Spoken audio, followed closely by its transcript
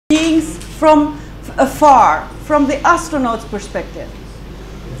beings from afar, from the astronaut's perspective.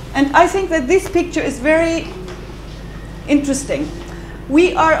 And I think that this picture is very interesting.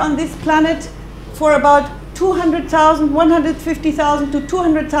 We are on this planet for about 200,000, 150,000 to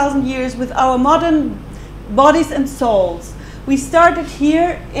 200,000 years with our modern bodies and souls. We started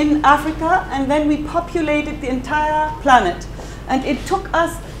here in Africa and then we populated the entire planet. And it took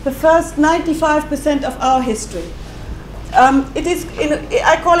us the first 95% of our history. It is,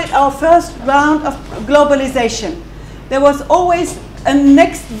 I call it our first round of globalization. There was always a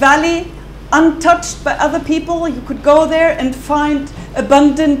next valley untouched by other people. You could go there and find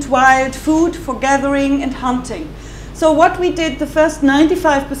abundant wild food for gathering and hunting. So what we did the first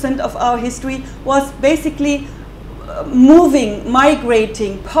 95% of our history was basically moving,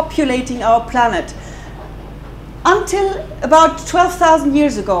 migrating, populating our planet. Until about 12,000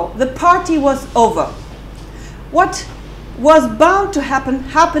 years ago, the party was over. What was bound to happen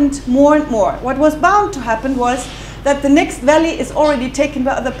happened more and more. What was bound to happen was that the next valley is already taken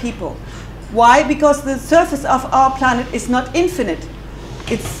by other people. Why? Because the surface of our planet is not infinite.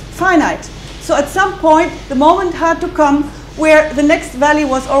 It's finite. So at some point, the moment had to come where the next valley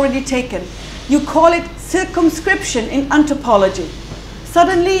was already taken. You call it circumscription in anthropology.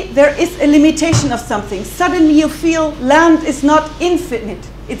 Suddenly, there is a limitation of something. Suddenly, you feel land is not infinite,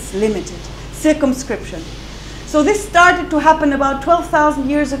 it's limited. Circumscription. So this started to happen about 12,000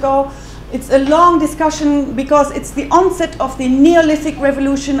 years ago. It's a long discussion because it's the onset of the Neolithic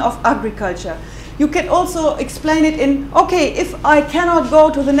revolution of agriculture. You can also explain it in, okay, if I cannot go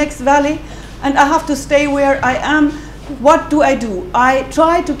to the next valley and I have to stay where I am, what do? I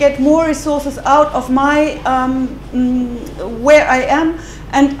try to get more resources out of my, where I am,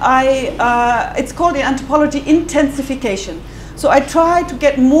 and it's called in anthropology intensification. So I try to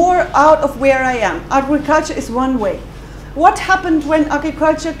get more out of where I am. Agriculture is one way. What happened when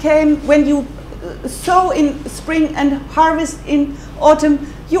agriculture came, when you sow in spring and harvest in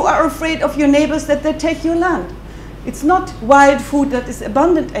autumn? You are afraid of your neighbors that they take your land. It's not wild food that is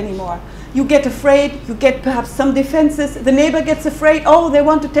abundant anymore. You get afraid, you get perhaps some defenses, the neighbor gets afraid, oh, they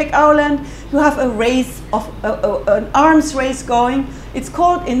want to take our land. You have a race, an arms race going. It's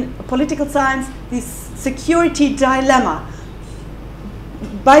called in political science this security dilemma.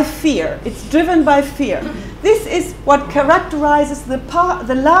 By fear, it's driven by fear. This is what characterizes the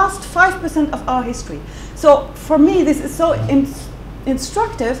last 5% of our history. So for me, this is so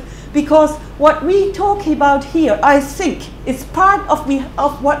instructive because what we talk about here, I think, is part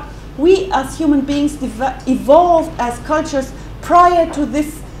of what we as human beings evolved as cultures prior to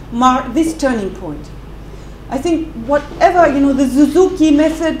this turning point. I think whatever, the Suzuki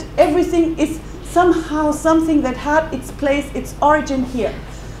method, everything is somehow something that had its place, its origin here.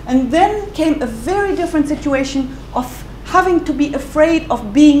 And then came a very different situation of having to be afraid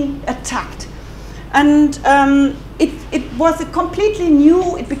of being attacked. And it was a completely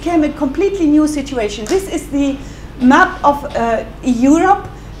new, it became a completely new situation. This is the map of Europe,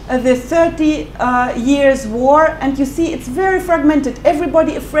 the 30 years war, and you see it's very fragmented.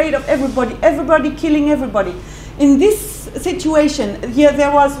 Everybody afraid of everybody, everybody killing everybody. In this situation, here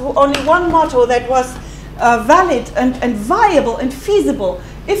there was only one motto that was valid and viable and feasible.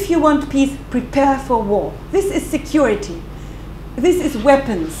 If you want peace, prepare for war. This is security. This is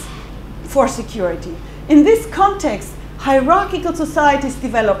weapons for security. In this context, hierarchical societies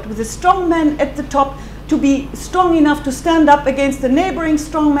developed with a strong man at the top to be strong enough to stand up against the neighboring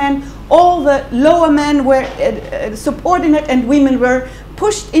strong man. All the lower men were subordinate and women were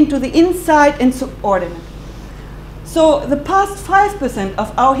pushed into the inside and subordinate. So the past 5%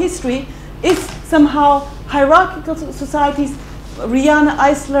 of our history is somehow hierarchical societies. Rihanna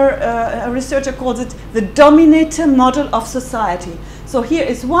Eisler, a researcher, calls it the dominator model of society. So here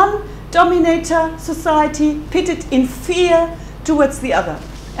is one dominator society pitted in fear towards the other.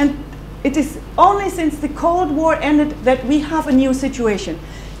 And it is only since the Cold War ended that we have a new situation.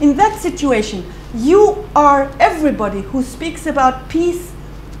 In that situation, you are everybody who speaks about peace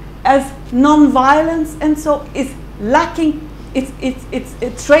as non-violence and so is lacking, it's a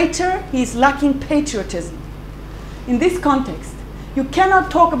traitor, he is lacking patriotism. In this context, you cannot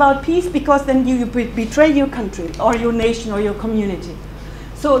talk about peace because then you betray your country or your nation or your community.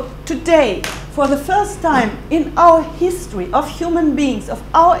 So today, for the first time in our history of human beings, of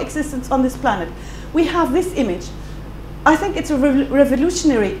our existence on this planet, we have this image. I think it's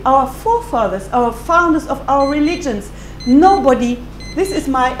revolutionary. Our forefathers, our founders of our religions, nobody, this is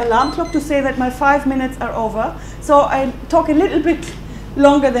my alarm clock to say that my 5 minutes are over. So I talk a little bit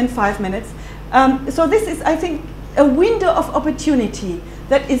longer than 5 minutes. So this is, I think, a window of opportunity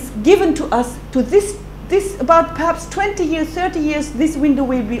that is given to us to this this, about perhaps 20 years, 30 years, this window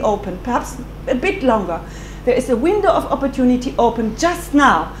will be open, perhaps a bit longer. There is a window of opportunity open just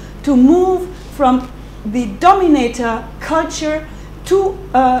now to move from the dominator culture to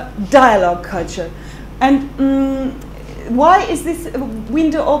a dialogue culture. And why is this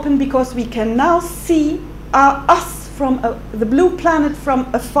window open? Because we can now see us from the blue planet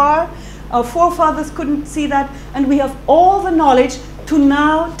from afar. Our forefathers couldn't see that, and we have all the knowledge to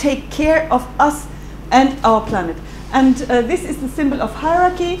now take care of us and our planet. And this is the symbol of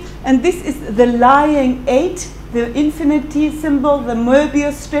hierarchy, and this is the lying 8, the infinity symbol, the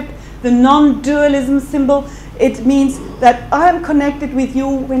Möbius strip, the non-dualism symbol. It means that I'm connected with you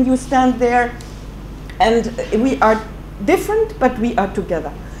when you stand there, and we are different, but we are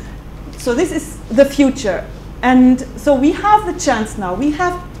together. So this is the future. And so we have the chance now. We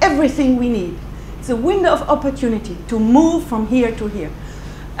have everything we need. It's a window of opportunity to move from here to here.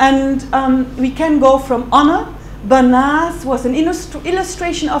 And we can go from honor. Banaz was an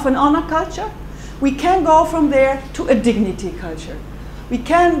illustration of an honor culture. We can go from there to a dignity culture. We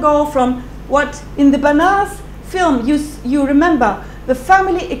can go from what in the Banaz film, you remember, the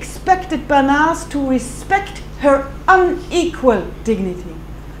family expected Banaz to respect her unequal dignity.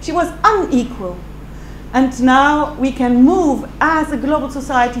 She was unequal. And now we can move as a global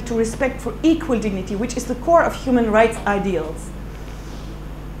society to respect for equal dignity, which is the core of human rights ideals.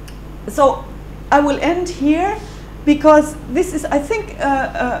 So I will end here because this is, I think,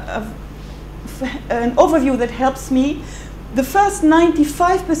 an overview that helps me. The first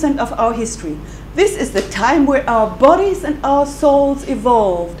 95% of our history, this is the time where our bodies and our souls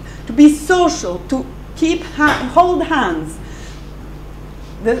evolved to be social, to hold hands.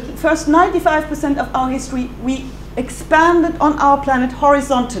 The first 95% of our history, we expanded on our planet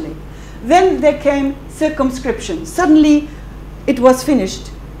horizontally. Then there came circumscription. Suddenly, it was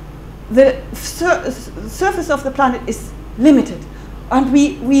finished. The surface of the planet is limited, and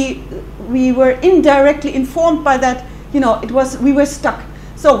we were indirectly informed by that. You know, we were stuck.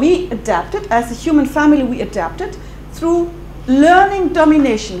 So we adapted as a human family. We adapted through learning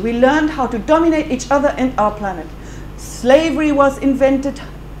domination. We learned how to dominate each other and our planet. Slavery was invented,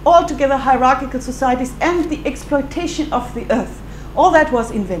 altogether hierarchical societies, and the exploitation of the earth. All that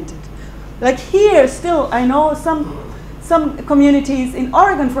was invented. Like here still, I know some communities in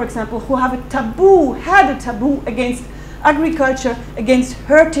Oregon, for example, who have a taboo, had a taboo against agriculture, against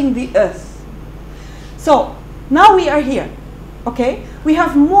hurting the earth. So now we are here, okay? We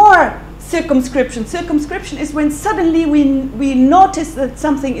have more circumscription. Circumscription is when suddenly we notice that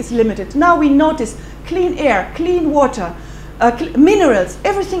something is limited. Now we notice clean air, clean water, minerals,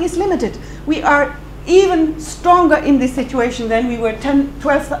 everything is limited. We are even stronger in this situation than we were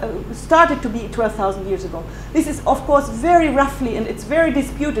started to be 12,000 years ago. This is, of course, very roughly, and it's very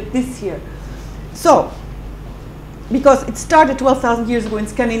disputed this year. So, because it started 12,000 years ago in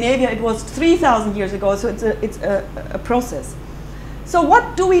Scandinavia, it was 3,000 years ago, so it's a process. So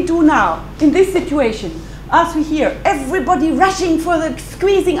what do we do now in this situation? As we hear, everybody rushing for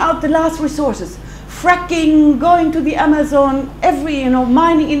squeezing out the last resources. Fracking, going to the Amazon, every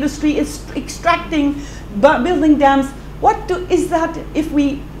mining industry is extracting, building dams. Is that if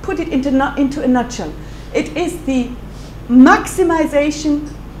we put it into a nutshell? It is the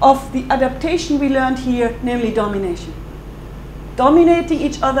maximization of the adaptation we learned here, namely domination. Dominating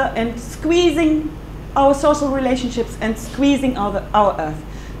each other and squeezing our social relationships and squeezing our earth.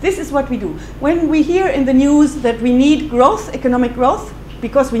 This is what we do. When we hear in the news that we need growth, economic growth,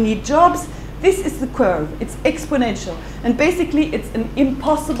 because we need jobs, this is the curve. It's exponential. And basically, it's an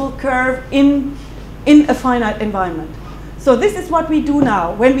impossible curve in a finite environment. So this is what we do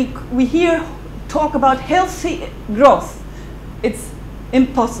now. When we hear talk about healthy growth, it's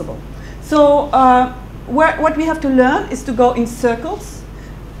impossible. So what we have to learn is to go in circles,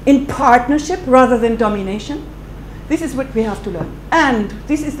 in partnership rather than domination. This is what we have to learn. And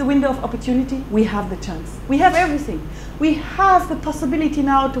this is the window of opportunity. We have the chance. We have everything. We have the possibility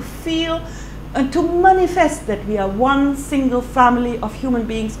now to feel and to manifest that we are one single family of human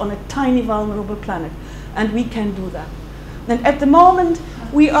beings on a tiny, vulnerable planet. And we can do that. And at the moment,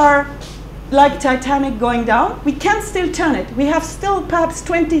 we are like Titanic going down. We can still turn it. We have still perhaps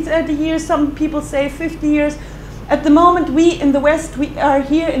 20, 30 years, some people say 50 years. At the moment, we in the West, we are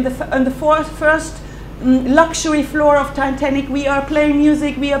here in the first luxury floor of Titanic. We are playing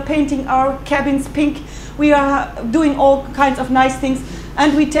music, we are painting our cabins pink, we are doing all kinds of nice things,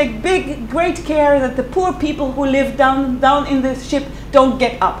 and we take great care that the poor people who live down in the ship don't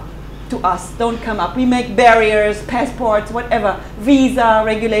get up to us, don't come up. We make barriers, passports, whatever, visa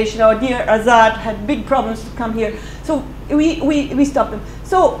regulation. Our dear Azad had big problems to come here, so we stop them.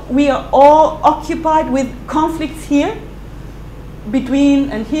 So we are all occupied with conflicts here, between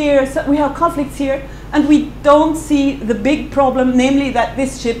and here. So we have conflicts here, and we don't see the big problem, namely that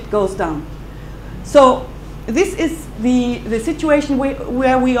this ship goes down. So this is the situation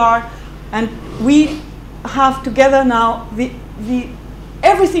where we are, and we have together now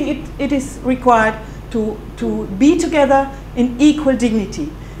everything it is required to be together in equal dignity,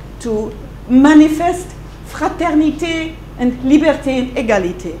 to manifest fraternité and liberté and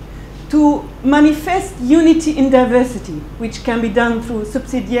égalité, to manifest unity in diversity, which can be done through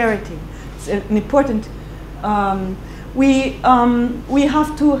subsidiarity. It's an important. We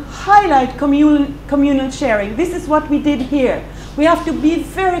have to highlight communal sharing. This is what we did here. We have to be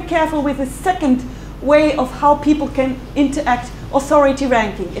very careful with the second way of how people can interact. Authority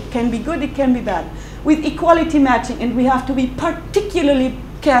ranking. It can be good, it can be bad. With equality matching, and we have to be particularly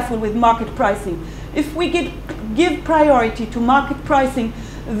careful with market pricing. If we give priority to market pricing,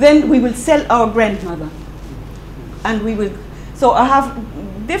 then we will sell our grandmother. And we will. So I have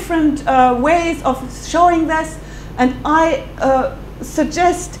different ways of showing this, and I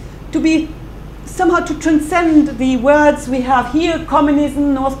suggest to be somehow to transcend the words we have here: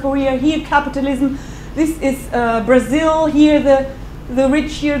 communism, North Korea, here capitalism. This is Brazil, here the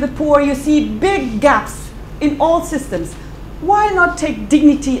rich, here the poor. You see big gaps in all systems. Why not take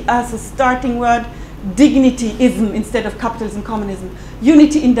dignity as a starting word? Dignityism instead of capitalism, communism.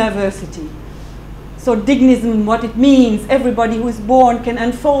 Unity in diversity. So dignism, what it means, everybody who is born can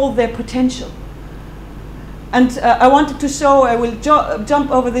unfold their potential. And I wanted to show, I will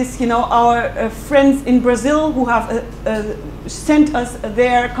jump over this, you know, our friends in Brazil who have sent us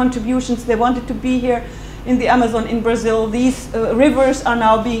their contributions. They wanted to be here in the Amazon in Brazil. These rivers are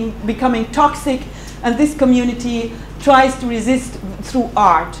now becoming toxic, and this community tries to resist through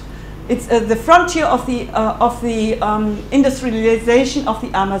art. It's the frontier of the industrialization of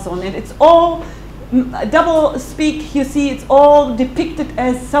the Amazon, and it's all double speak. You see, it's all depicted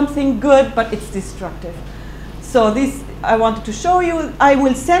as something good, but it's destructive. So this I wanted to show you. I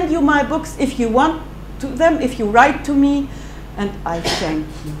will send you my books if you want them, if you write to me, and I thank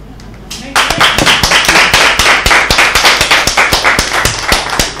you.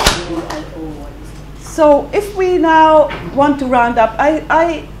 So if we now want to round up,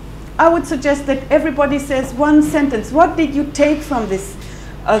 I would suggest that everybody says one sentence. What did you take from this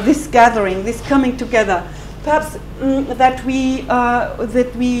this gathering, this coming together? Perhaps that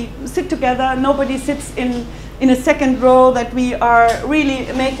we sit together. Nobody sits in a second row. That we are really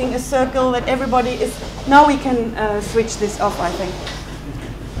making a circle. That everybody is. Now we can switch this off. I think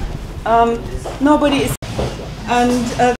nobody is and.